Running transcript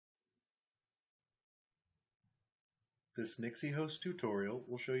This NixiHost tutorial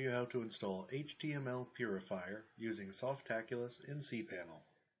will show you how to install HTML Purifier using Softaculous in cPanel.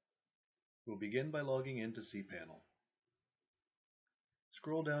 We'll begin by logging into cPanel.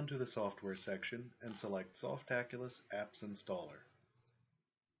 Scroll down to the Software section and select Softaculous Apps Installer.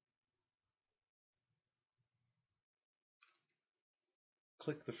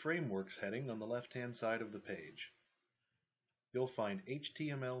 Click the Frameworks heading on the left-hand side of the page. You'll find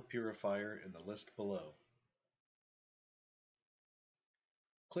HTML Purifier in the list below.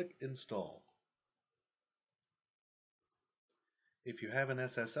 Click Install. If you have an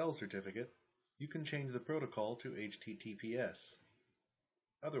SSL certificate, you can change the protocol to HTTPS.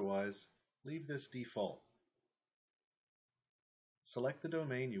 Otherwise, leave this default. Select the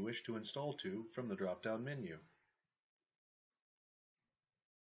domain you wish to install to from the drop-down menu.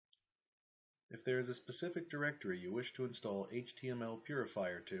 If there is a specific directory you wish to install HTML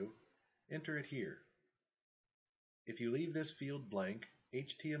Purifier to, enter it here. If you leave this field blank,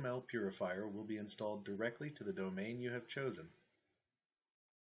 HTML Purifier will be installed directly to the domain you have chosen.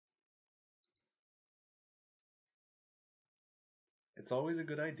 It's always a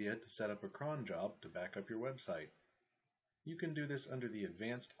good idea to set up a cron job to back up your website. You can do this under the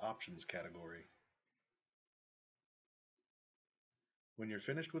Advanced Options category. When you're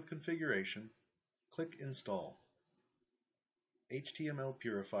finished with configuration, click Install. HTML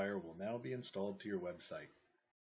Purifier will now be installed to your website.